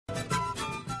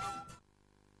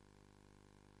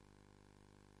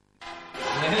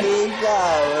Qué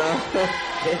cabrón.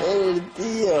 El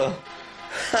tío.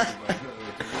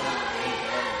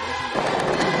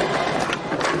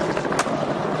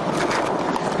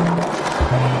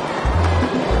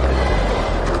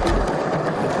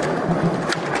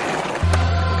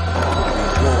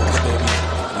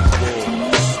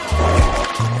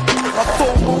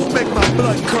 Make my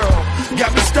blood curl.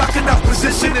 Got me stuck in that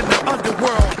position in the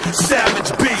underworld.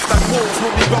 Savage beast like wolves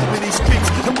when we roam in these streets.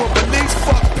 And when police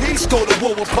fuck peace, go to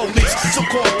war with police.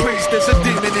 So-called priest, there's a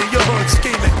demon in your hood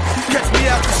scheming. Catch me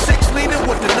after 6 leaning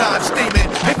with the 9 steaming.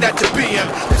 Ain't that the BM?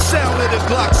 The sound of the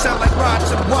Glock sound like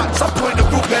rods and watts. I'm pointing the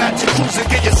Ruger at your cruiser,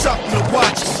 get you something to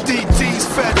watch. DT's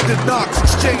fed the knocks,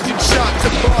 exchanging shots.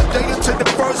 And broad day into the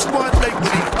first one, make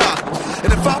me pop.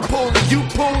 And if I pull and you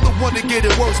pull, the one to get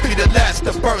it worse be the last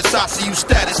to burst. I see you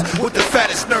status with the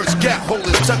fattest nurse, gap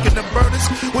holders, tucking the burners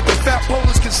with the fat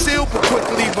bowlers concealed, but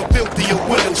quickly revealed to your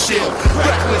window shield.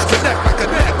 Reckless, connect like a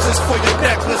necklace for your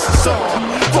necklace is on,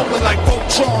 rolling like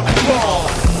Voltron and ball.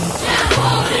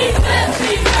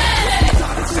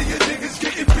 Time to see your niggas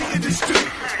getting beat in the street.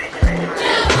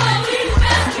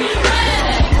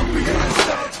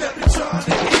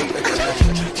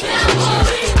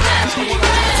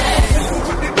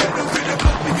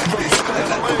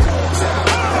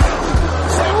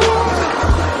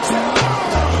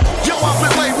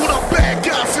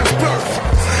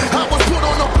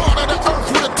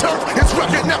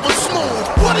 Never smooth.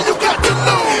 What do you got to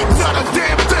lose? Not a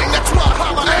damn thing. That's why I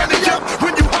holler Annie up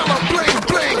when you holler bling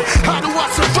bling. How do I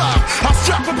survive? I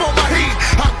strap up on my heat.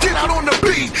 I get out on the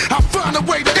beat. I find a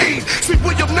way to eat. See,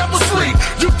 you'll never sleep.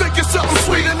 You think you're something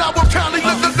sweet, and I will kindly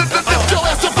lift your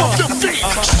ass up off your feet.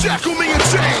 Shackle me in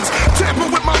chains. Tamper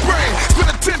with my brain. Spin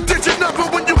a 10-digit number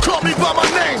when you call me by my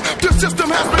name. The system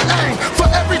has been aimed for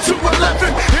every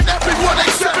 211 and every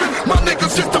 187. My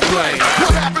niggas just to blame.